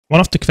One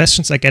of the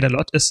questions I get a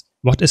lot is,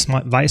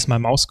 why is my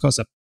mouse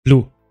cursor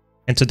blue?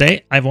 And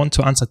today I want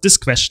to answer this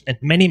question and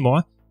many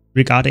more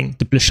regarding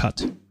the Blish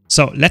HUD.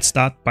 So let's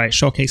start by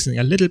showcasing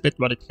a little bit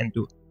what it can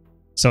do.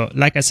 So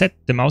like I said,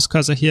 the mouse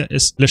cursor here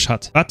is Blish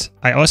HUD, but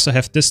I also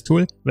have this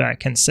tool where I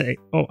can say,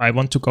 oh, I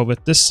want to go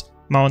with this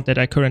mount that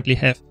I currently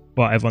have,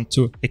 or I want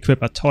to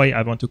equip a toy,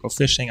 I want to go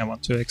fishing, I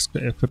want to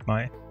equip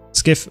my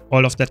skiff,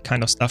 all of that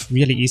kind of stuff,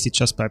 really easy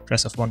just by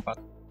press of one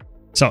button.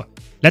 So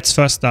let's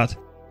first start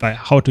by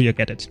how do you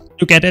get it.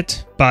 You get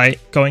it by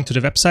going to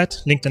the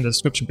website, linked in the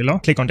description below,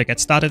 click on the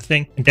get started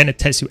thing, and then it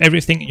tells you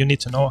everything you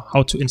need to know,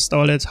 how to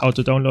install it, how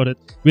to download it,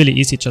 really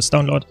easy, just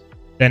download,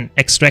 then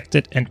extract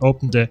it and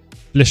open the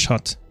Blish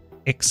HUD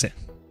exe.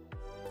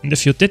 And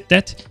if you did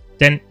that,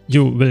 then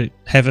you will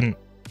have an,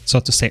 so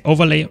to say,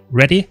 overlay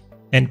ready,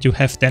 and you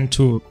have then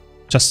to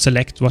just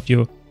select what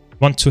you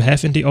want to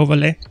have in the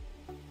overlay.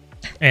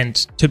 And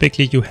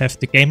typically you have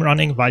the game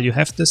running while you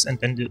have this, and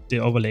then the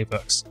overlay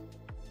works.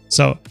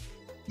 So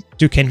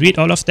you can read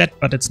all of that,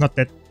 but it's not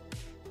that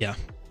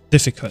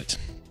difficult.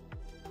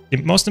 The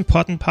most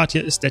important part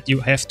here is that you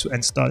have to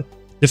install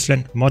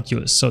different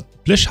modules. So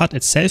Blish HUD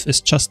itself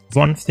is just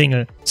one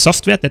single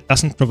software that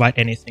doesn't provide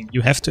anything.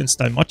 You have to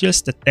install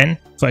modules that then,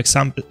 for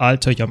example,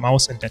 alter your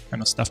mouse and that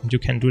kind of stuff. And you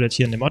can do that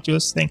here in the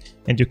modules thing,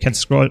 and you can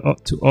scroll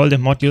up to all the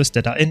modules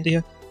that are in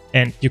there,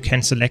 and you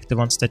can select the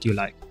ones that you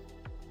like.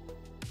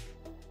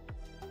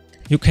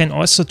 You can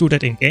also do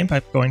that in game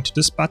by going to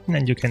this button,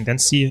 and you can then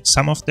see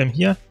some of them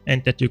here,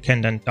 and that you can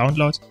then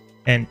download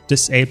and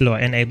disable or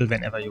enable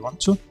whenever you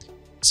want to.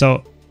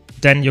 So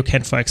then you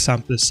can, for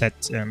example,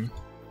 set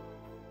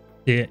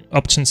the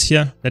options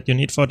here that you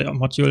need for the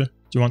module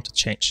you want to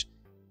change.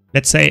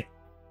 Let's say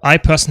I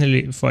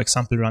personally, for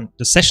example, run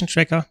the session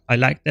tracker. I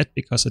like that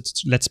because it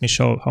lets me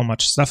show how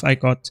much stuff I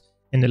got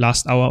in the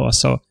last hour or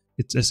so.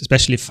 It's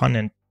especially fun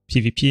in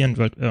PvP and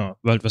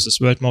world versus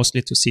world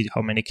mostly to see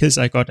how many kills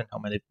I got and how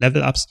many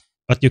level ups,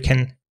 but you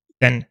can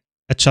then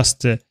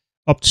adjust the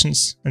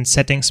options and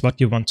settings what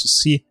you want to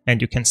see,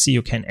 and you can see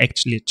you can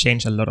actually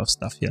change a lot of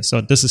stuff here. So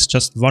this is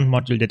just one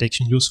module that you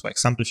can use, for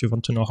example, if you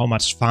want to know how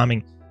much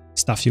farming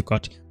stuff you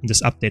got, and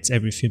this updates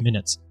every few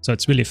minutes. So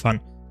it's really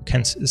fun. You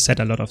can set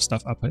a lot of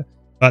stuff up here.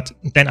 But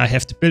then I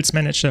have the builds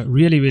manager,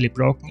 really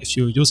broken if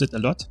you use it a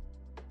lot.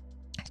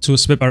 To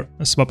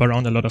swap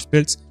around a lot of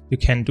builds, you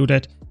can do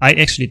that. I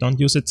actually don't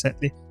use it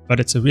sadly, but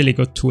it's a really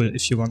good tool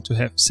if you want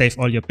to save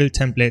all your build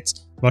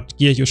templates, what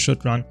gear you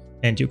should run,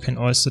 and you can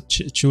also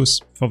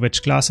choose for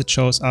which class it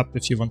shows up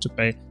if you want to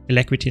pay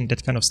alacrity and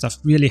that kind of stuff.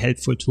 Really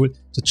helpful tool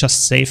to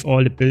just save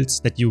all the builds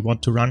that you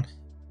want to run.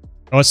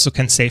 Also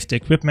can save the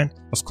equipment.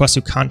 Of course,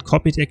 you can't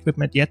copy the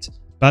equipment yet,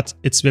 but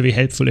it's very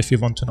helpful if you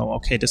want to know,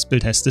 okay, this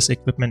build has this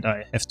equipment,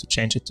 I have to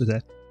change it to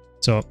that.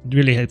 So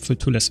really helpful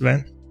tool as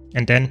well.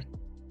 And then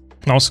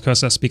mouse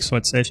cursor speaks for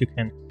itself. You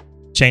can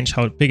change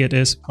how big it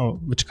is,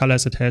 which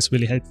colors it has,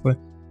 really helpful.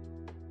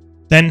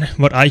 Then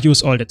what I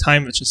use all the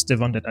time, which is the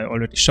one that I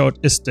already showed,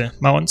 is the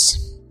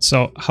mounts.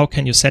 So how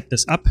can you set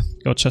this up?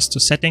 Go just to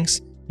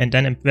settings, and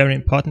then very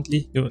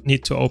importantly, you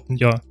need to open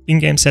your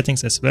in-game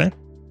settings as well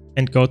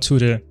and go to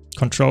the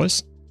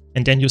controls,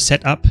 and then you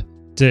set up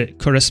the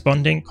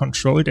corresponding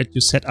control that you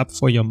set up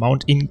for your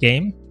mount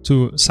in-game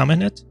to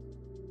summon it.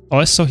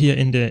 Also here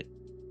in the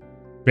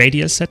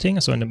radial setting,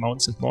 so in the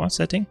mounts and more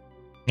setting.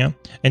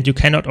 And you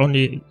cannot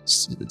only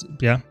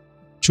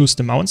choose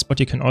the mounts, but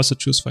you can also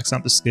choose, for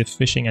example, skiff,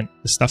 fishing, and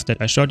the stuff that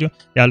I showed you.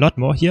 There are a lot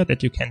more here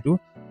that you can do,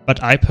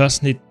 but I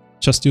personally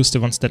just use the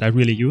ones that I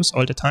really use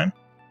all the time.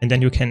 And then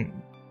you can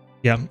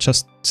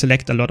just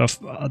select a lot of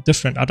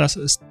different other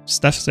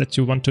stuff that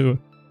you want to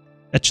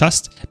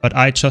adjust, but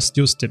I just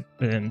use the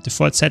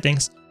default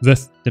settings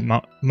with the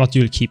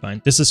module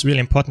keybind. This is really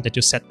important that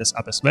you set this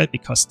up as well,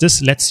 because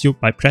this lets you,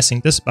 by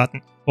pressing this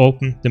button,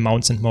 open the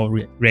mounts and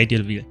more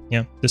radial wheel.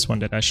 This one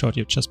that I showed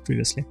you just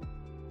previously.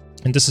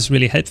 And this is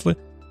really helpful.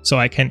 So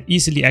I can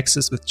easily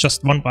access with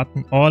just one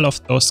button all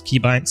of those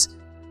keybinds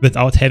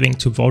without having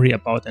to worry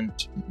about and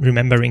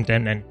remembering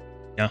them and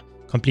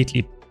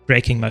completely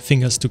breaking my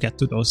fingers to get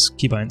to those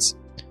keybinds.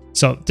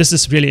 So this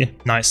is really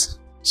nice.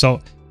 So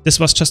this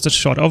was just a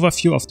short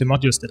overview of the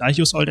modules that I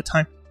use all the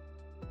time.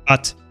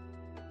 But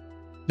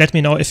let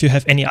me know if you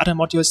have any other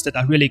modules that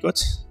are really good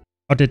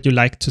or that you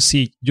like to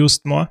see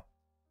used more.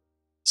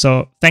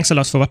 So thanks a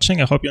lot for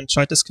watching. I hope you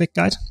enjoyed this quick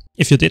guide.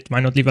 If you did, why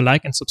not leave a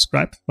like and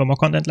subscribe for more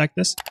content like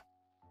this.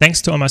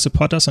 Thanks to all my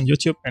supporters on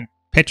YouTube and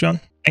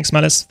Patreon. Thanks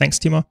Malice, thanks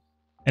Timo,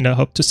 and I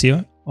hope to see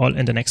you all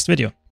in the next video.